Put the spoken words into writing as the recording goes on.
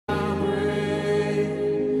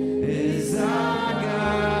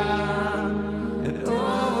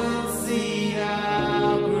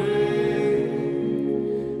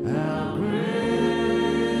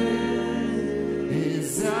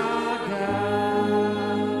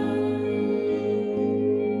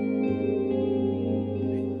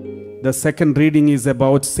The second reading is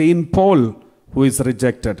about Saint Paul, who is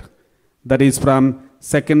rejected. That is from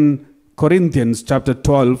 2 Corinthians chapter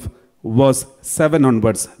 12, verse 7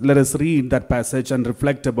 onwards. Let us read that passage and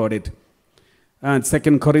reflect about it. And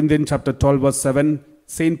 2 Corinthians chapter 12, verse 7,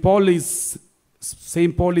 Saint Paul is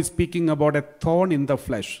speaking about a thorn in the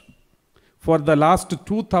flesh. For the last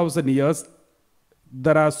 2,000 years,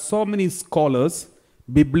 there are so many scholars,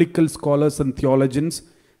 biblical scholars and theologians,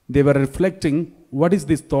 they were reflecting, what is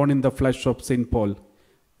this thorn in the flesh of Saint Paul?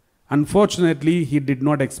 Unfortunately, he did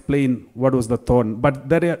not explain what was the thorn, but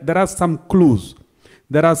there are some clues.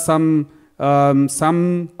 There are some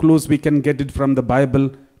clues we can get it from the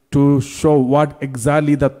Bible to show what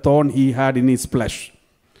exactly the thorn he had in his flesh.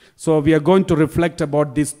 So we are going to reflect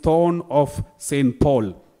about this thorn of Saint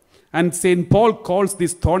Paul. And Saint Paul calls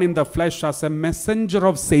this thorn in the flesh as a messenger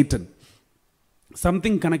of Satan.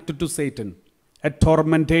 Something connected to Satan. A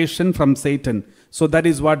tormentation from Satan. So that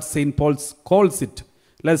is what Saint Paul calls it.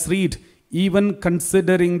 Let's read. Even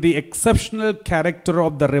considering the exceptional character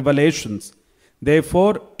of the revelations,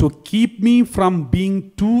 therefore, to keep me from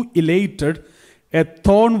being too elated, a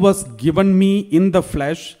thorn was given me in the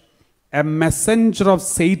flesh, a messenger of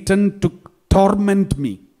Satan to torment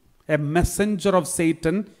me. A messenger of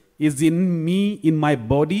Satan is in me, in my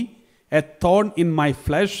body, a thorn in my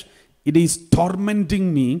flesh. It is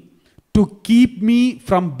tormenting me to keep me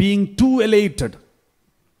from being too elated.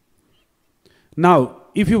 Now,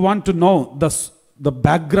 if you want to know the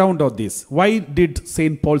background of this, why did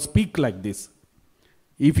Saint Paul speak like this?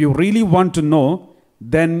 If you really want to know,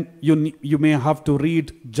 then you may have to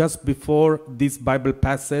read just before this Bible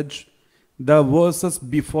passage, the verses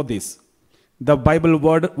before this. The Bible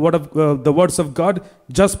the words of God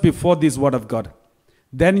just before this word of God.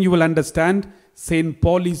 Then you will understand Saint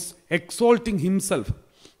Paul is exalting himself.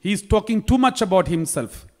 He is talking too much about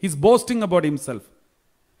himself. He is boasting about himself.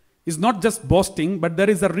 He's not just boasting, but there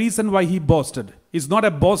is a reason why he boasted. It's not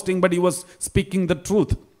a boasting, but he was speaking the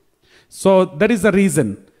truth. So that is the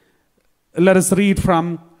reason. Let us read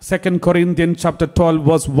from 2 Corinthians chapter 12,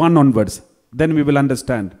 verse 1 onwards. Then we will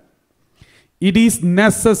understand. It is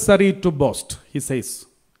necessary to boast, he says.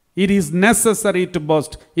 It is necessary to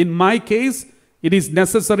boast. In my case, it is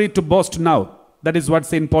necessary to boast now. That is what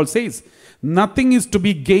St. Paul says. Nothing is to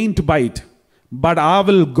be gained by it, but I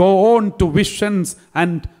will go on to visions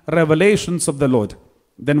and revelations of the Lord.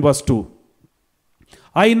 Then verse 2.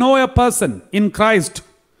 I know a person in Christ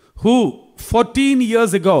who 14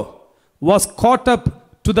 years ago was caught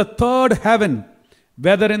up to the third heaven,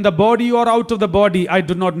 whether in the body or out of the body, I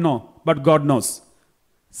do not know, but God knows.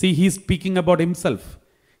 See, he is speaking about himself.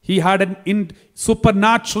 He had an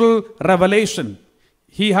supernatural revelation.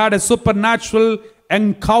 He had a supernatural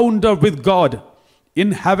encounter with God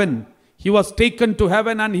in heaven. He was taken to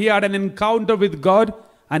heaven and he had an encounter with God,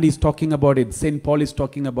 and he's talking about it. St. Paul is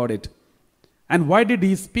talking about it. And why did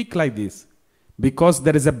he speak like this? Because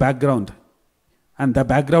there is a background. And the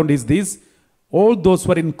background is this. All those who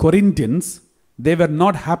were in Corinthians, they were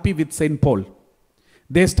not happy with St. Paul.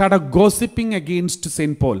 They started gossiping against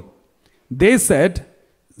St. Paul. They said,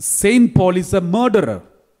 St. Paul is a murderer.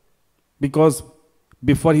 Because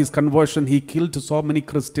before his conversion, he killed so many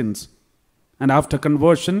Christians. And after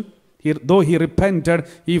conversion, though he repented,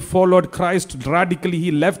 he followed Christ radically.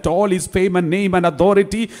 He left all his fame and name and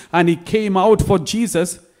authority, and he came out for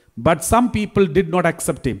Jesus. But some people did not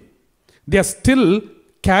accept him. They are still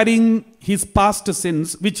carrying his past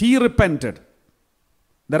sins, which he repented.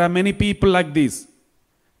 There are many people like this.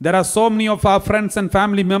 There are so many of our friends and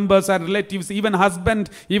family members and relatives, even husband,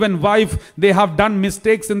 even wife, they have done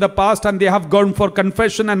mistakes in the past and they have gone for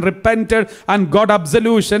confession and repented and got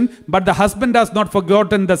absolution. But the husband has not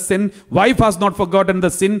forgotten the sin. Wife has not forgotten the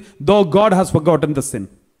sin, though God has forgotten the sin.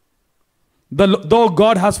 Though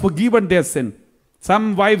God has forgiven their sin.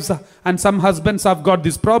 Some wives and some husbands have got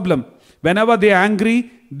this problem. Whenever they are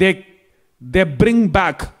angry, they bring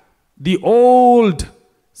back the old,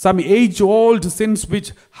 some age-old sins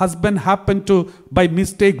which husband happened to by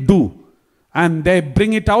mistake do. And they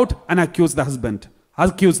bring it out and accuse the husband,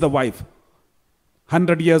 accuse the wife.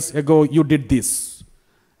 100 years ago you did this.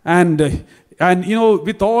 And you know,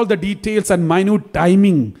 with all the details and minute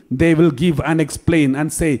timing, they will give and explain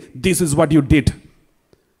and say, this is what you did.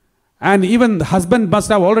 And even the husband must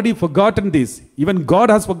have already forgotten this. Even God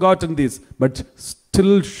has forgotten this. But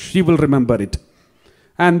still she will remember it.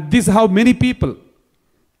 And this is how many people.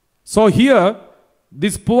 So here,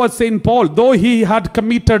 this poor Saint Paul, though he had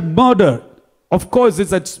committed murder, of course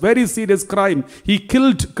it's a very serious crime. He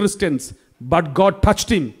killed Christians, but God touched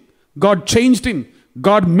him. God changed him.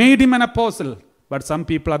 God made him an apostle. But some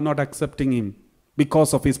people are not accepting him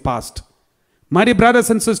because of his past. My dear brothers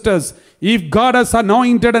and sisters, if God has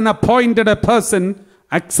anointed and appointed a person,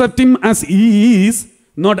 accept him as he is,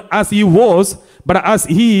 not as he was, but as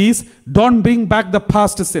he is. Don't bring back the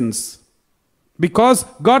past sins, because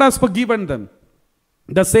God has forgiven them.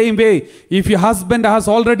 The same way, if your husband has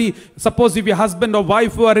already, suppose if your husband or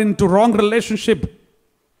wife were into wrong relationship,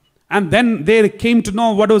 and then they came to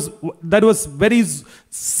know that was very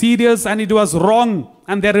serious and it was wrong,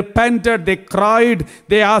 and they repented, they cried,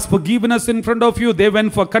 they asked forgiveness in front of you, they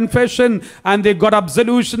went for confession, and they got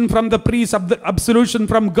absolution from the priest, absolution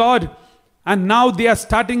from God, and now they are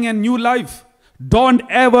starting a new life. Don't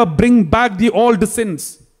ever bring back the old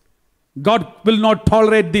sins. God will not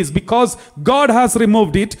tolerate this, because God has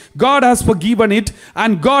removed it, God has forgiven it,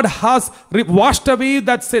 and God has washed away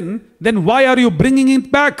that sin. Then why are you bringing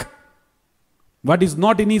it back? What is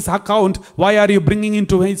not in his account, why are you bringing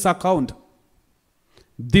into his account?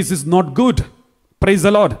 This is not good. Praise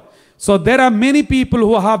the Lord. So there are many people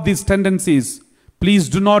who have these tendencies. Please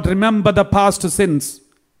do not remember the past sins,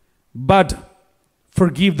 but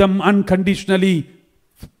forgive them unconditionally,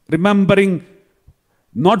 remembering,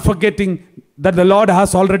 not forgetting that the Lord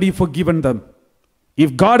has already forgiven them.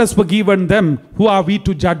 If God has forgiven them, who are we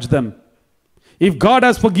to judge them? If God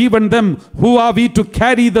has forgiven them, who are we to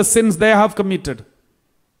carry the sins they have committed?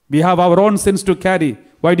 We have our own sins to carry.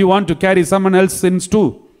 Why do you want to carry someone else's sins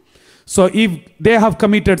too? So if they have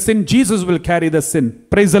committed sin, Jesus will carry the sin.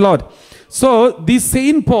 Praise the Lord. So this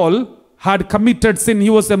Saint Paul had committed sin. He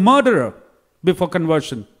was a murderer before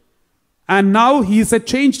conversion. And now he is a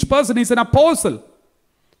changed person. He is an apostle.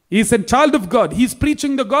 He is a child of God. He is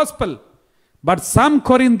preaching the gospel. But some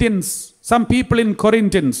people in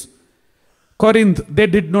Corinth, they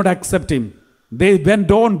did not accept him. They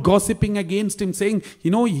went on gossiping against him, saying,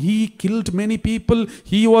 he killed many people.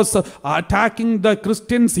 He was attacking the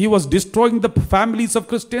Christians. He was destroying the families of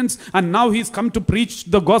Christians. And now he's come to preach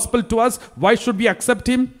the gospel to us. Why should we accept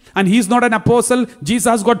him? And he's not an apostle. Jesus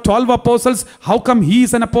has got 12 apostles. How come he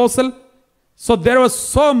is an apostle? So there were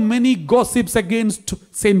so many gossips against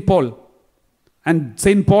St. Paul. And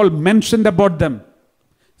St. Paul mentioned about them.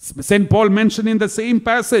 St. Paul mentioned in the same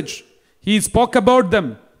passage. He spoke about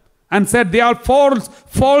them and said they are false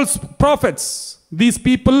prophets. These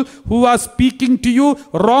people who are speaking to you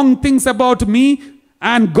wrong things about me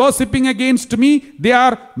and gossiping against me, they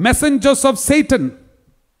are messengers of Satan.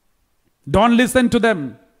 Don't listen to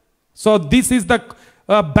them. So this is the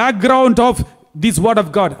background of this word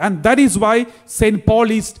of God. And that is why St.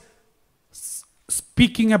 Paul is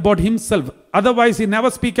speaking about himself. Otherwise, he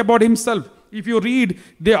never speak about himself. If you read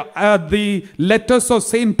the letters of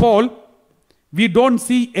St. Paul, we don't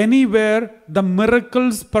see anywhere the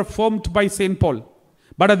miracles performed by St. Paul.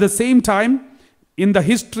 But at the same time, in the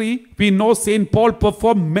history, we know St. Paul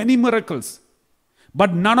performed many miracles.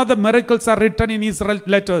 But none of the miracles are written in his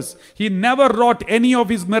letters. He never wrote any of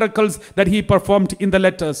his miracles that he performed in the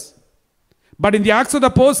letters. But in the Acts of the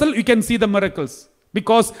Apostles, you can see the miracles.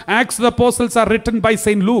 Because Acts of the Apostles are written by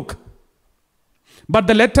St. Luke. But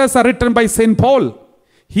the letters are written by St. Paul.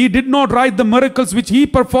 He did not write the miracles which he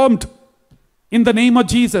performed in the name of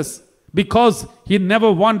Jesus, because he never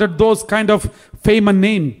wanted those kind of fame and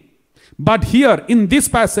name. But here in this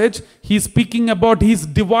passage, he is speaking about his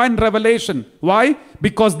divine revelation. Why?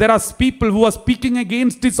 Because there are people who are speaking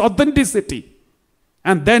against his authenticity.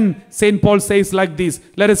 And then St. Paul says like this.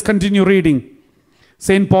 Let us continue reading.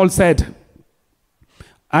 St. Paul said,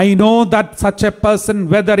 I know that such a person,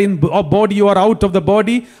 whether in body or out of the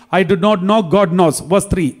body, I do not know, God knows.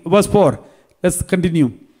 Verse 4. Let's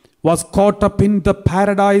continue. Was caught up in the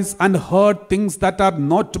paradise and heard things that are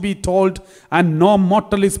not to be told, and no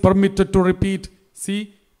mortal is permitted to repeat.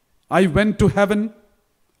 See, I went to heaven,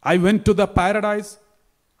 I went to the paradise,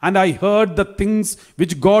 and I heard the things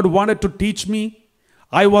which God wanted to teach me.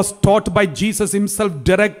 I was taught by Jesus himself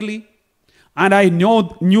directly, and I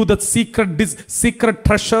knew the secret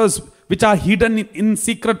treasures which are hidden in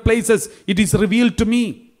secret places. It is revealed to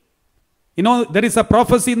me. There is a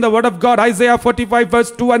prophecy in the word of God, Isaiah 45 verse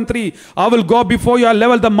 2 and 3. I will go before you, I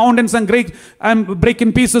level the mountains and break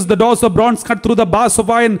in pieces the doors of bronze, cut through the bars of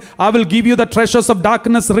iron. I will give you the treasures of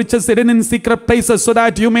darkness, riches hidden in secret places, so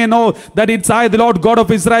that you may know that it's I, the Lord God of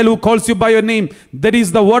Israel, who calls you by your name. That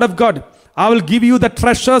is the word of God. I will give you the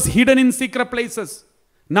treasures hidden in secret places.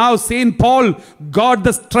 Now St. Paul got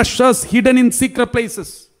the treasures hidden in secret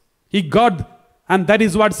places. He got, and that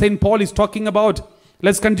is what St. Paul is talking about.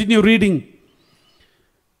 Let's continue reading.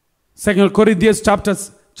 2 Corinthians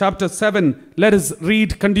chapter 7. Let us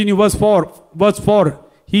read, continue verse 4. Verse 4.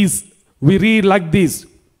 We read like this.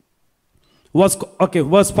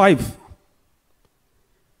 Verse 5.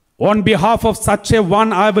 On behalf of such a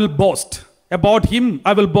one I will boast. about him,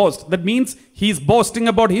 I will boast. That means he's boasting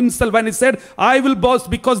about himself. And he said, I will boast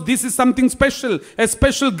because this is something special. A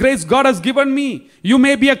special grace God has given me. You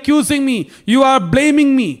may be accusing me. You are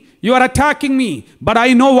blaming me. You are attacking me. But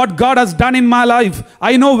I know what God has done in my life.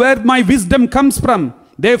 I know where my wisdom comes from.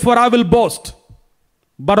 Therefore, I will boast.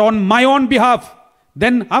 But on my own behalf.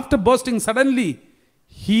 Then after boasting, suddenly,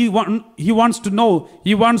 he wants to know.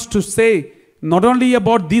 He wants to say, not only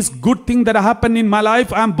about this good thing that happened in my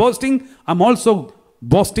life, I am boasting, I'm also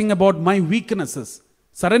boasting about my weaknesses.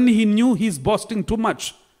 Suddenly he knew he's boasting too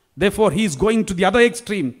much. Therefore, he is going to the other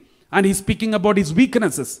extreme and he's speaking about his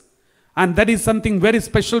weaknesses. And that is something very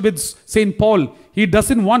special with St. Paul. He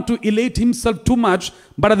doesn't want to elate himself too much,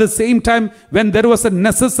 but at the same time, when there was a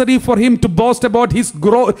necessary for him to boast about his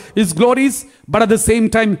glories, but at the same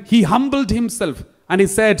time, he humbled himself and he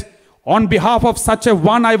said, on behalf of such a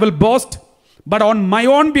one I will boast, but on my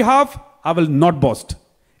own behalf, I will not boast,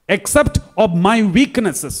 except of my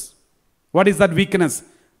weaknesses. What is that weakness?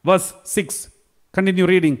 Verse 6. Continue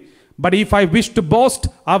reading. But if I wish to boast,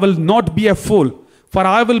 I will not be a fool, for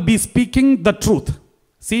I will be speaking the truth.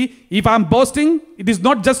 See, if I'm boasting, it is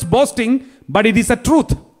not just boasting, but it is a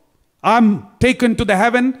truth. I'm taken to the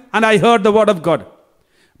heaven and I heard the word of God.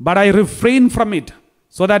 But I refrain from it,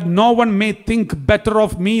 so that no one may think better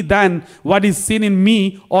of me than what is seen in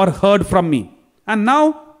me or heard from me. And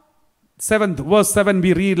now, verse 7,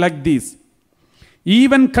 we read like this.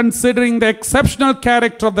 Even considering the exceptional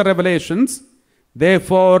character of the revelations,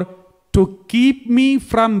 therefore, to keep me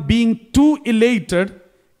from being too elated,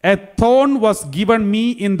 a thorn was given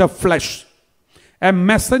me in the flesh, a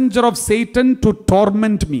messenger of Satan to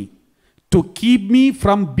torment me, to keep me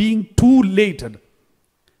from being too elated.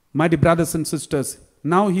 My dear brothers and sisters,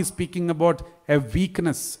 now he's speaking about a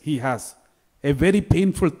weakness he has, a very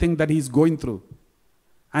painful thing that he's going through.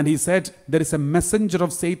 And he said, there is a messenger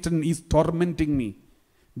of Satan, he's tormenting me.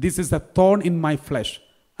 This is a thorn in my flesh.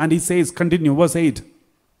 And he says, continue, verse 8.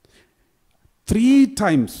 3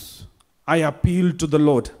 times I appealed to the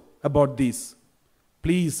Lord about this.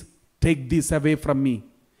 Please take this away from me.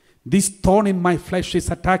 This thorn in my flesh is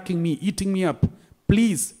attacking me, eating me up.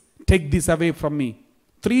 Please take this away from me.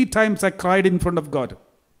 3 times I cried in front of God.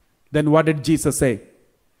 Then what did Jesus say?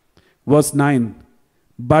 Verse 9.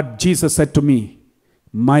 But Jesus said to me,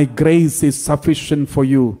 my grace is sufficient for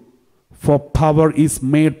you, for power is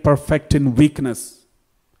made perfect in weakness.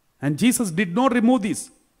 And Jesus did not remove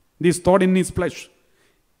this thorn in his flesh.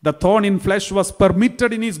 The thorn in flesh was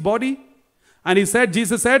permitted in his body. And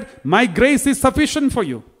Jesus said, my grace is sufficient for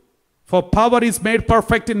you, for power is made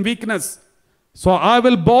perfect in weakness. So I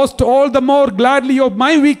will boast all the more gladly of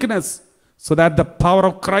my weakness, so that the power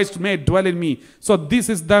of Christ may dwell in me. So this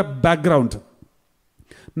is the background.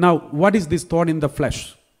 Now, what is this thorn in the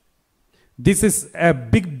flesh? This is a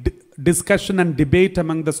big discussion and debate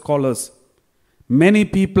among the scholars. Many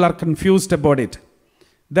people are confused about it.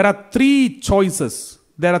 There are 3 choices.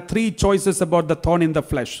 There are 3 choices about the thorn in the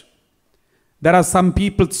flesh. There are some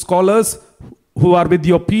people, scholars, who are with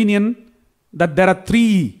the opinion that there are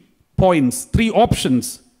 3 points, 3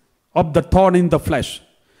 options of the thorn in the flesh.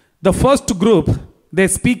 The first group, they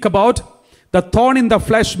speak about the thorn in the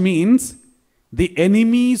flesh means the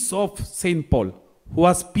enemies of St. Paul, who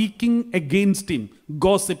are speaking against him,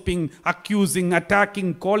 gossiping, accusing,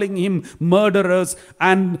 attacking, calling him murderers,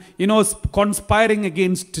 and conspiring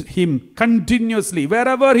against him continuously.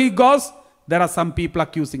 Wherever he goes, there are some people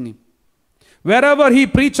accusing him. Wherever he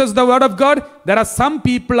preaches the word of God, there are some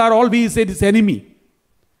people are always his enemy.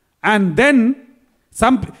 And then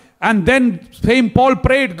St. Paul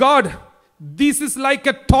prayed, God, this is like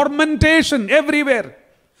a tormentation everywhere.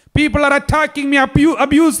 People are attacking me,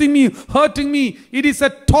 abusing me, hurting me. It is a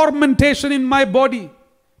tormentation in my body.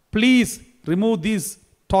 Please remove these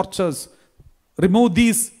tortures. Remove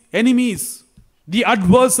these enemies. The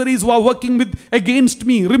adversaries who are working against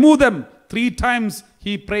me. Remove them. 3 times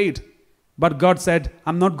he prayed. But God said,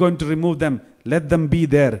 I'm not going to remove them. Let them be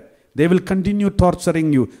there. They will continue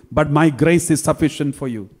torturing you. But my grace is sufficient for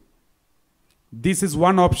you. This is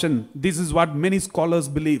one option. This is what many scholars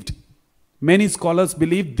believed. Many scholars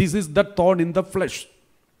believe this is the thorn in the flesh.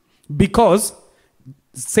 Because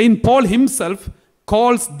St. Paul himself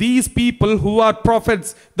calls these people who are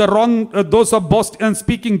prophets, those of boasting and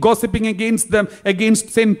speaking, gossiping against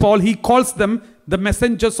St. Paul, he calls them the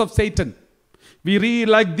messengers of Satan. We read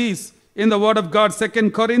like this in the word of God, 2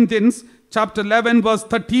 Corinthians chapter 11, verse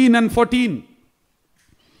 13 and 14.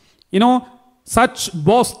 Such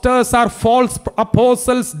boasters are false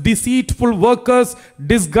apostles, deceitful workers,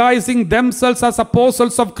 disguising themselves as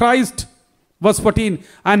apostles of Christ. Verse 14.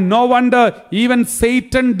 And no wonder even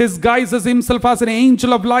Satan disguises himself as an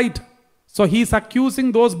angel of light. So he's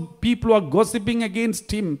accusing those people who are gossiping against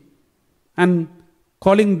him and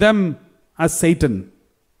calling them as Satan.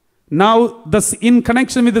 Now, this, in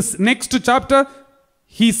connection with this next chapter,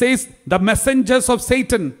 he says, the messengers of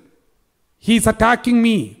Satan, he's attacking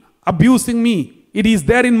me, abusing me. It is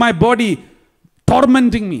there in my body,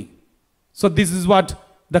 tormenting me. So this is what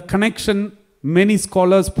the connection many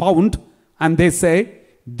scholars found, and they say,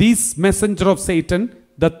 this messenger of Satan,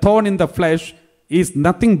 the thorn in the flesh, is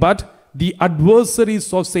nothing but the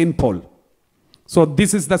adversaries of Saint Paul. So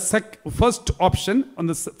this is the first option. On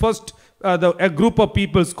the first, a group of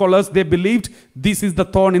people, scholars, they believed this is the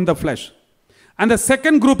thorn in the flesh. And the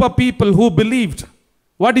second group of people who believed,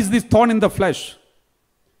 what is this thorn in the flesh?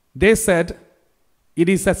 They said, it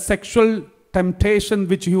is a sexual temptation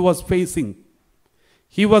which he was facing.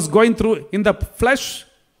 He was going through, in the flesh,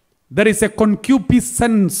 there is a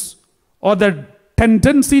concupiscence or the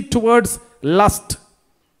tendency towards lust,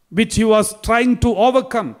 which he was trying to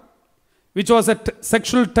overcome, which was a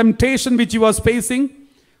sexual temptation which he was facing,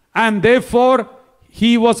 and therefore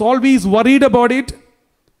he was always worried about it,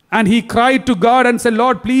 and he cried to God and said,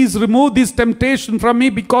 Lord, please remove this temptation from me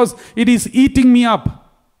because it is eating me up.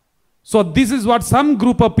 So this is what some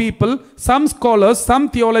group of people, some scholars, some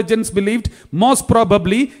theologians believed. Most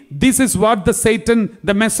probably this is what the Satan,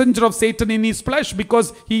 the messenger of Satan in his flesh,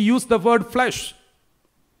 because he used the word flesh.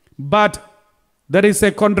 But there is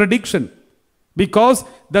a contradiction, because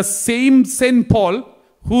the same Saint Paul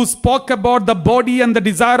who spoke about the body and the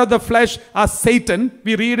desire of the flesh as Satan,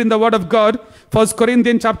 we read in the word of God, 1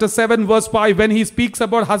 Corinthians chapter 7 verse 5, when he speaks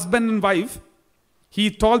about husband and wife,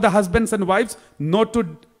 he told the husbands and wives not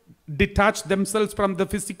to detach themselves from the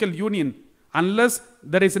physical union unless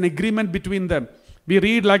there is an agreement between them. We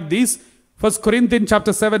read like this, 1 Corinthians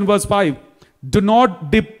chapter 7 verse 5, do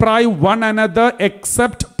not deprive one another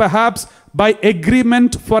except perhaps by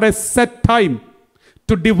agreement for a set time,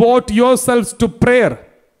 to devote yourselves to prayer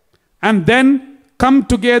and then come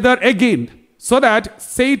together again, so that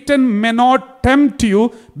Satan may not tempt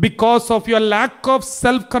you because of your lack of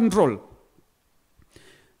self-control.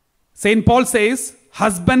 Saint Paul says,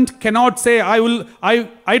 husband cannot say,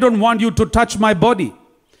 I don't want you to touch my body.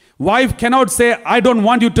 Wife cannot say, I don't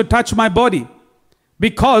want you to touch my body.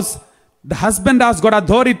 Because the husband has got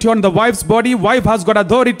authority on the wife's body. Wife has got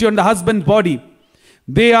authority on the husband's body.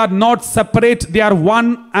 They are not separate. They are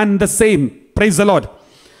one and the same. Praise the Lord.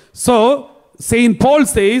 So, Saint Paul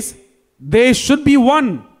says, they should be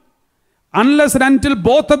one. Unless and until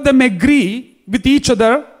both of them agree with each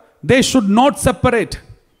other, they should not separate.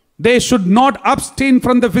 They should not abstain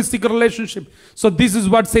from the physical relationship. So this is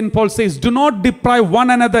what St. Paul says. Do not deprive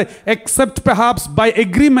one another except perhaps by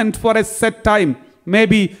agreement for a set time.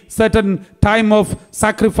 Maybe certain time of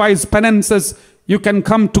sacrifice, penances, you can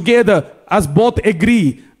come together as both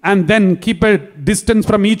agree and then keep a distance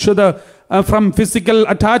from each other, from physical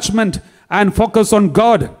attachment, and focus on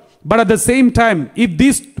God. But at the same time, if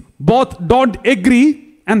these both don't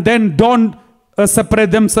agree, and then don't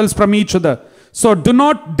separate themselves from each other. So do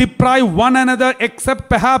not deprive one another except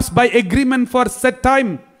perhaps by agreement for set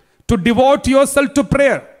time, to devote yourself to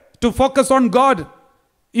prayer, to focus on God.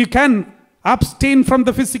 You can abstain from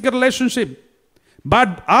the physical relationship.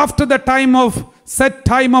 But after the time of set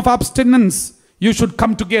time of abstinence, you should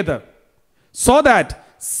come together, so that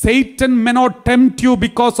Satan may not tempt you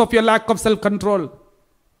because of your lack of self-control.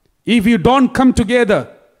 If you don't come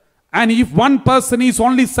together, and if one person is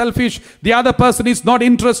only selfish, the other person is not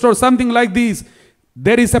interested or something like this,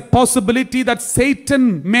 there is a possibility that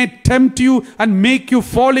Satan may tempt you and make you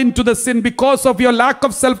fall into the sin because of your lack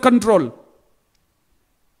of self-control.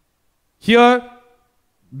 Here,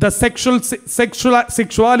 the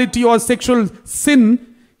sexuality or sexual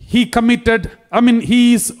sin he committed,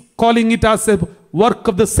 he is calling it as a work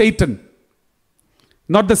of the Satan.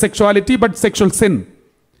 Not the sexuality, but sexual sin.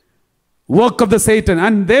 Work of the Satan.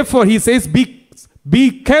 And therefore he says,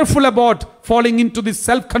 be careful about falling into this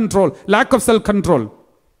self-control, lack of self-control.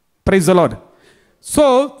 Praise the Lord.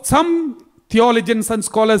 So some theologians and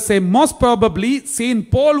scholars say most probably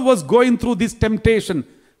Saint Paul was going through this temptation,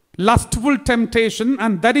 lustful temptation,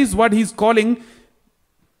 and that is what he's calling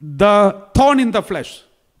the thorn in the flesh.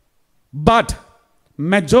 But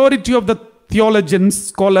majority of the theologians,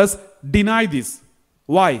 scholars deny this.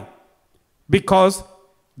 Why? Because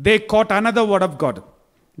they quote another word of God.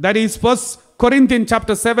 That is 1 Corinthians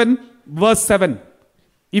chapter 7 verse 7.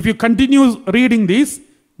 If you continue reading this,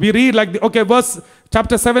 we read like,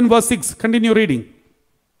 chapter 7 verse 6. Continue reading.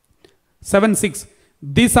 7:6.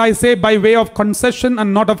 This I say by way of concession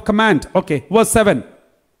and not of command. Okay, verse 7.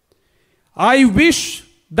 I wish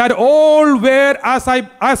that all were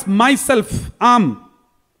as myself am,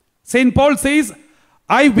 St. Paul says,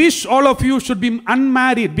 I wish all of you should be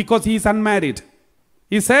unmarried because he is unmarried.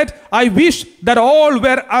 He said, I wish that all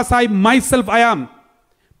were as I myself I am.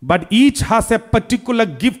 But each has a particular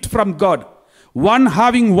gift from God. One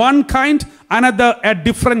having one kind, another a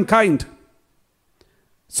different kind.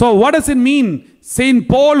 So what does it mean? St.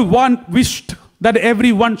 Paul wished that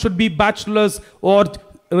everyone should be bachelors or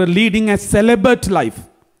leading a celibate life.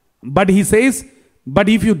 But he says, but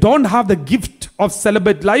if you don't have the gift of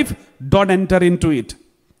celibate life, don't enter into it.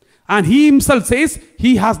 And he himself says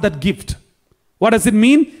he has that gift. What does it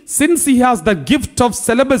mean? Since he has the gift of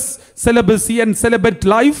celibacy and celibate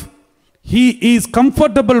life, he is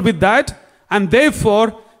comfortable with that, and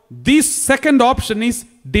therefore this second option is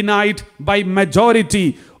denied by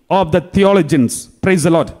majority of the theologians. Praise the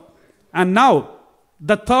Lord. And now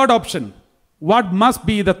the third option, what must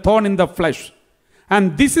be the thorn in the flesh?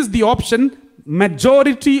 And this is the option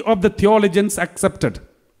majority of the theologians accepted.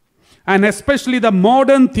 And especially the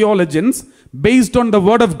modern theologians, based on the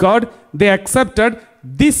word of God, they accepted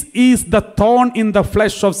this is the thorn in the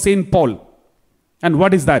flesh of St. Paul. And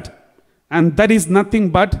what is that? And that is nothing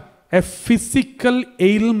but a physical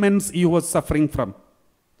ailments he was suffering from.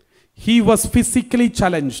 He was physically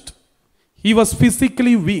challenged. He was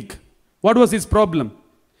physically weak. What was his problem?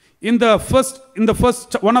 In the first,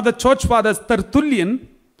 one of the church fathers, Tertullian,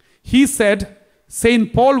 he said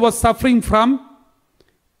St. Paul was suffering from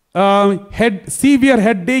severe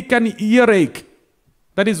headache and earache.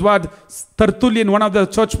 That is what Tertullian, one of the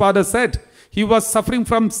church fathers, said. He was suffering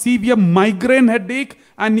from severe migraine headache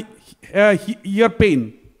and ear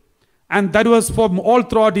pain. And that was for all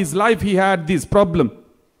throughout his life he had this problem.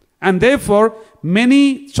 And therefore,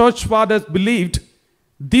 many church fathers believed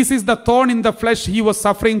this is the thorn in the flesh he was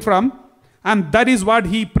suffering from. And that is what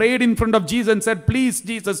he prayed in front of Jesus and said, please,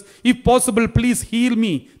 Jesus, if possible, please heal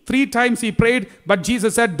me. 3 times he prayed, but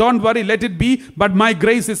Jesus said, don't worry, let it be, but my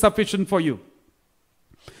grace is sufficient for you.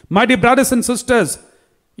 My dear brothers and sisters,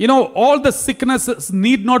 you know, all the sicknesses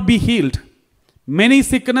need not be healed. Many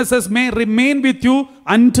sicknesses may remain with you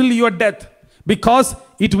until your death, because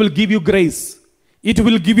it will give you grace. It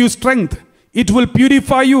will give you strength. It will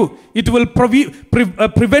purify you. It will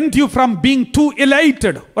prevent you from being too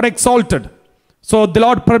elated or exalted. So the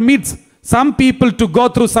Lord permits some people to go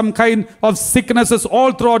through some kind of sicknesses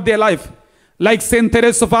all throughout their life. Like Saint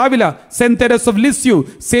Teresa of Avila, Saint Teresa of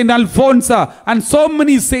Lisieux, Saint Alphonsa, and so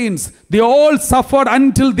many saints. They all suffered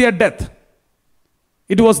until their death.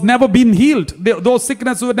 It was never been healed. Those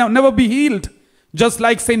sicknesses would never be healed. Just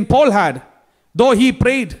like Saint Paul had. Though he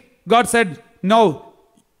prayed, God said, no,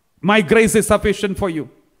 my grace is sufficient for you.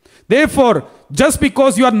 Therefore, just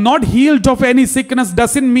because you are not healed of any sickness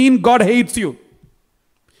doesn't mean God hates you.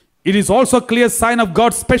 It is also a clear sign of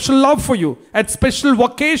God's special love for you. A special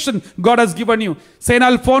vocation God has given you. Saint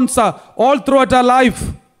Alphonsa, all throughout her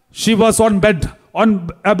life, she was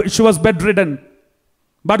she was bedridden.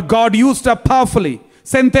 But God used her powerfully.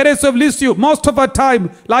 Saint Teresa of Lisieux, most of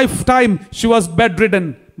her lifetime, she was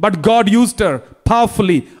bedridden. But God used her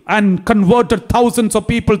powerfully and converted thousands of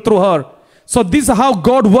people through her. So this is how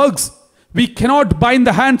God works. We cannot bind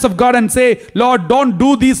the hands of God and say, Lord, don't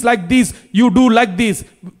do this like this. You do like this.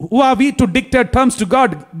 Who are we to dictate terms to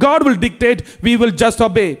God? God will dictate. We will just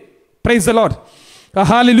obey. Praise the Lord.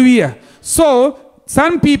 Hallelujah. So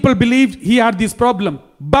some people believed he had this problem.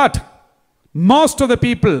 But most of the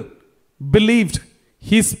people believed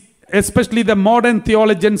especially the modern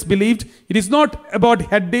theologians believed it is not about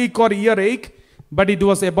headache or earache, but it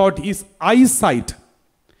was about his eyesight.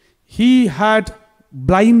 He had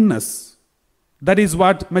blindness. That is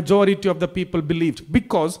what majority of the people believed,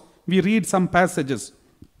 because we read some passages.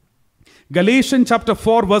 Galatians chapter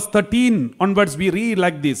 4 verse 13 onwards we read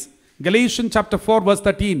like this. Galatians chapter 4 verse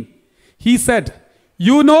 13. He said,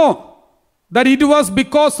 you know that it was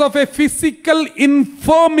because of a physical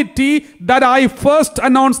infirmity that I first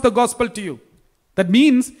announced the gospel to you. That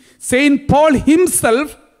means Saint Paul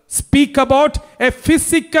himself speak about a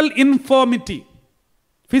physical infirmity.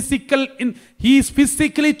 He is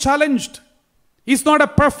physically challenged. He's not a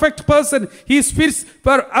perfect person. He is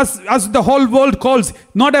as the whole world calls,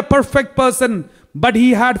 not a perfect person, but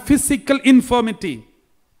he had physical infirmity.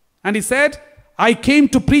 And he said, I came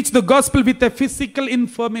to preach the gospel with a physical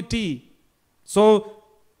infirmity. So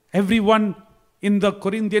everyone in the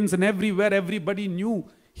Corinthians and everywhere, everybody knew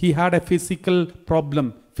he had a physical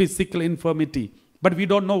problem, physical infirmity. But we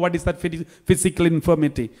don't know what is that physical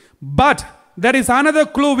infirmity. But there is another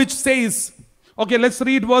clue which says, okay, let's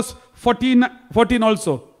read verse 14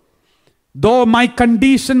 also. Though my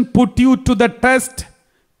condition put you to the test,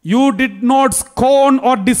 you did not scorn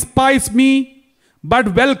or despise me,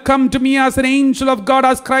 but welcomed me as an angel of God,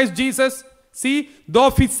 as Christ Jesus. See, though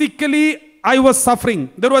physically I was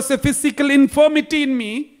suffering, there was a physical infirmity in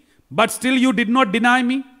me, but still you did not deny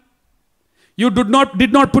me. You did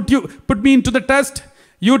not put me into the test.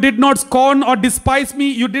 You did not scorn or despise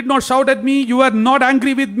me. You did not shout at me. You were not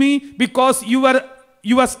angry with me because you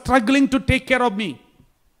were struggling to take care of me.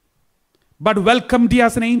 But welcomed me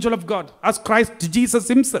as an angel of God, as Christ Jesus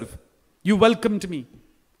himself. You welcomed me.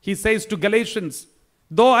 He says to Galatians,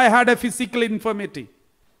 though I had a physical infirmity.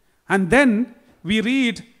 And then we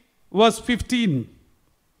read verse 15.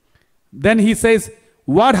 Then he says,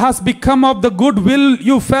 what has become of the good will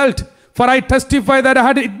you felt? For I testify that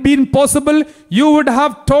had it been possible, you would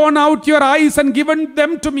have torn out your eyes and given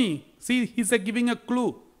them to me. See, he's giving a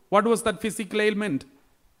clue. What was that physical ailment?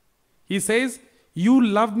 He says, you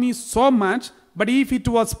love me so much, but if it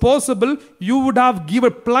was possible, you would have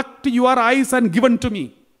plucked your eyes and given to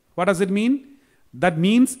me. What does it mean? That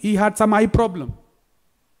means he had some eye problem.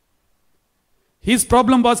 His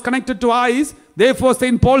problem was connected to eyes. Therefore,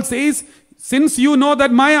 St. Paul says, since you know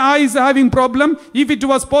that my eyes are having problem, if it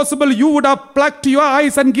was possible, you would have plucked your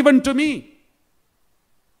eyes and given to me.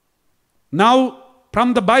 Now,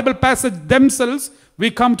 from the Bible passage themselves, we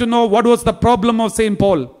come to know what was the problem of St.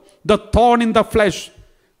 Paul. The thorn in the flesh.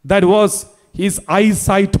 That was his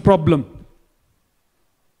eyesight problem.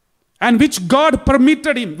 And which God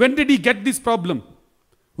permitted him. When did he get this problem?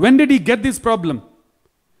 When did he get this problem?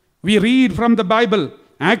 We read from the Bible,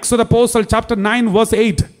 Acts of the Apostle chapter 9 verse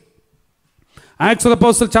 8. Acts of the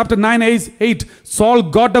Apostle chapter 9 8. Saul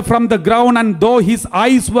got up from the ground, and though his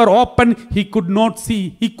eyes were open, he could not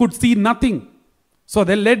see. He could see nothing. So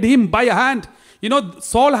they led him by a hand. You know,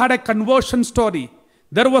 Saul had a conversion story.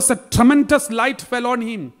 There was a tremendous light fell on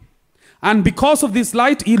him. And because of this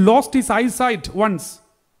light, he lost his eyesight once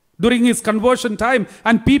during his conversion time.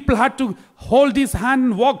 And people had to hold his hand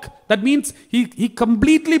and walk. That means he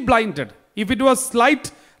completely blinded. If it was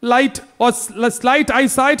slight light or slight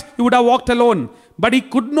eyesight, he would have walked alone. But he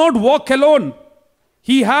could not walk alone.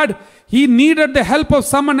 He needed the help of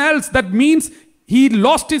someone else. That means he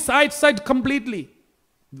lost his eyesight completely.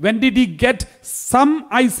 When did he get some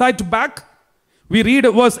eyesight back? We read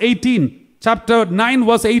verse 18, chapter 9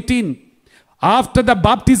 verse 18. After the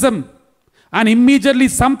baptism, and immediately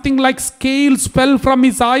something like scales fell from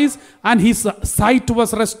his eyes, and his sight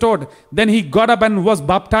was restored. Then he got up and was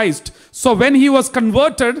baptized. So when he was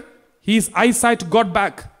converted, his eyesight got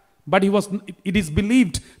back. But it is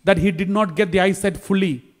believed that he did not get the eyesight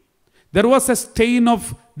fully. There was a stain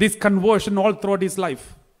of this conversion all throughout his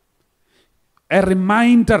life. A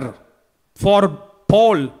reminder for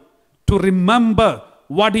Paul to remember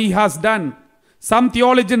what he has done. Some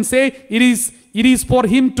theologians say it is for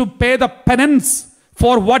him to pay the penance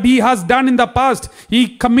for what he has done in the past.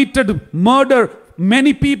 He committed murder.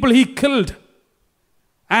 Many people he killed.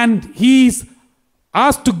 And he is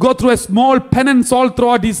asked to go through a small penance all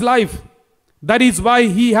throughout his life. That is why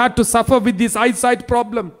he had to suffer with this eyesight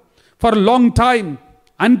problem for a long time.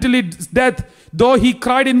 Until his death, though he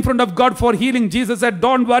cried in front of God for healing, Jesus said,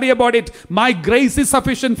 don't worry about it. My grace is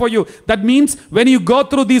sufficient for you. That means when you go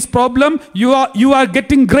through this problem, you are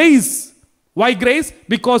getting grace. Why grace?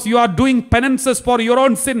 Because you are doing penances for your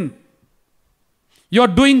own sin. You are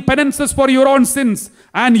doing penances for your own sins.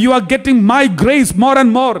 And you are getting my grace more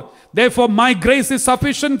and more. Therefore, my grace is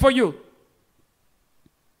sufficient for you.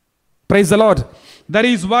 Praise the Lord. That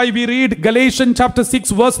is why we read Galatians chapter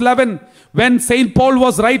 6 verse 11. When St. Paul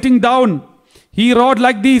was writing down, he wrote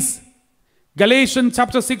like this. Galatians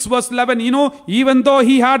chapter 6 verse 11. You know, even though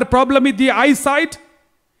he had a problem with the eyesight,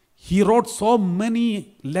 he wrote so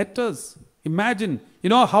many letters. Imagine, you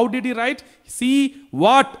know, how did he write? See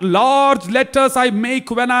what large letters I make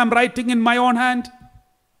when I am writing in my own hand.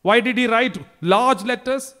 Why did he write large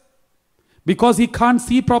letters? Because he can't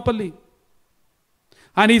see properly.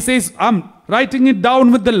 And he says, I'm writing it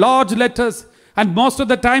down with the large letters. And most of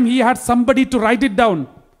the time he had somebody to write it down.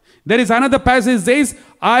 There is another passage that says,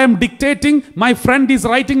 I am dictating, my friend is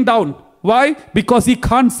writing down. Why? Because he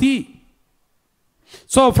can't see.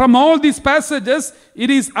 So from all these passages, it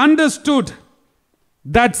is understood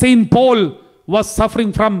that St. Paul was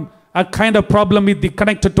suffering from a kind of problem with the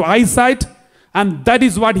connected to eyesight. And that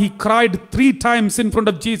is what he cried 3 times in front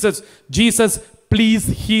of Jesus. Jesus, please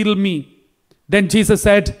heal me. Then Jesus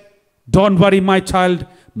said, don't worry, my child.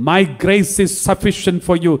 My grace is sufficient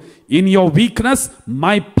for you. In your weakness,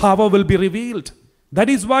 my power will be revealed. That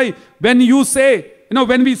is why when you say,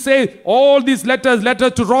 when we say all these letters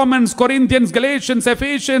to Romans, Corinthians, Galatians,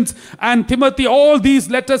 Ephesians, and Timothy, all these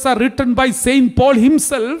letters are written by St. Paul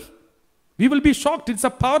himself, we will be shocked. It's a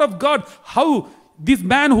power of God. How this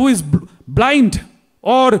man who is blind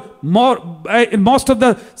or more, most of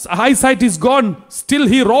the eyesight is gone. Still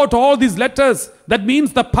he wrote all these letters. That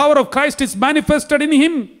means the power of Christ is manifested in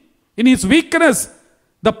him. In his weakness,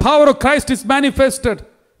 the power of Christ is manifested.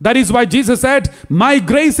 That is why Jesus said, my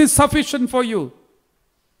grace is sufficient for you.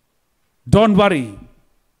 Don't worry.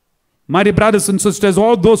 My dear brothers and sisters,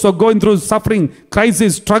 all those who are going through suffering,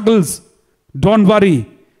 crisis, struggles, don't worry.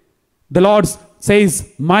 The Lord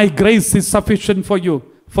says, my grace is sufficient for you.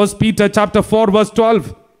 1 Peter chapter 4 verse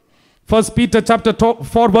 12. 1 Peter chapter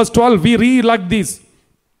 4 verse 12, we read like this.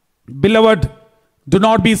 Beloved, do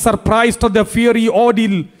not be surprised at the fiery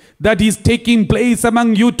ordeal that is taking place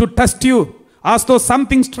among you to test you, as though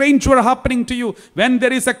something strange were happening to you. When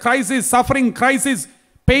there is a crisis, suffering, crisis,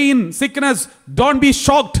 pain, sickness, don't be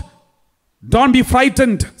shocked. Don't be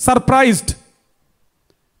frightened, surprised,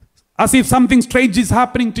 as if something strange is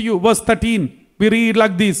happening to you. Verse 13, we read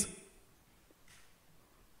like this.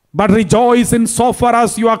 But rejoice in so far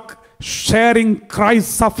as you are sharing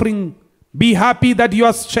Christ's suffering. Be happy that you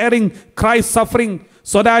are sharing Christ's suffering,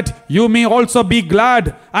 so that you may also be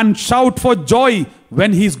glad and shout for joy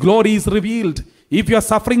when his glory is revealed. If you are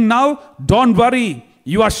suffering now, don't worry.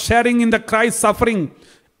 You are sharing in the Christ's suffering.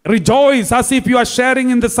 Rejoice as if you are sharing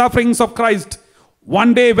in the sufferings of Christ.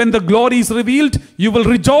 One day when the glory is revealed, you will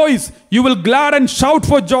rejoice. You will glad and shout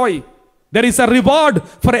for joy. There is a reward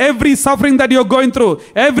for every suffering that you are going through,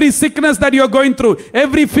 every sickness that you are going through,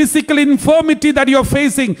 every physical infirmity that you are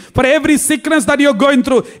facing, for every sickness that you are going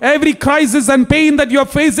through, every crisis and pain that you are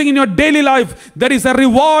facing in your daily life. There is a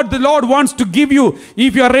reward the Lord wants to give you.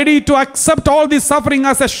 If you are ready to accept all this suffering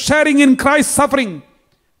as a sharing in Christ's suffering,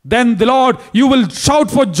 then the Lord, you will shout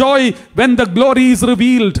for joy when the glory is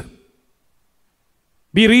revealed.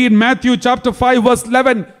 We read Matthew chapter 5 verse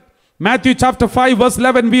 11. Matthew chapter 5 verse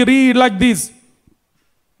 11, we read like this.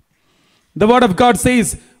 The word of God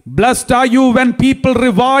says, blessed are you when people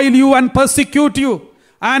revile you and persecute you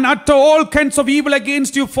and utter all kinds of evil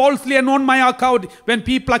against you falsely and on my account. When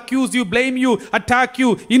people accuse you, blame you, attack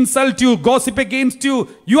you, insult you, gossip against you,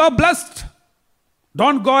 you are blessed.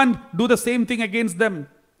 Don't go and do the same thing against them.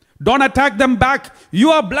 Don't attack them back.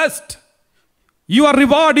 You are blessed. Your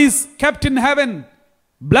reward is kept in heaven.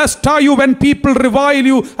 Blessed are you when people revile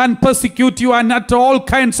you and persecute you and utter all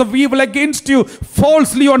kinds of evil against you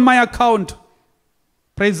falsely on my account.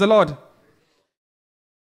 Praise the Lord.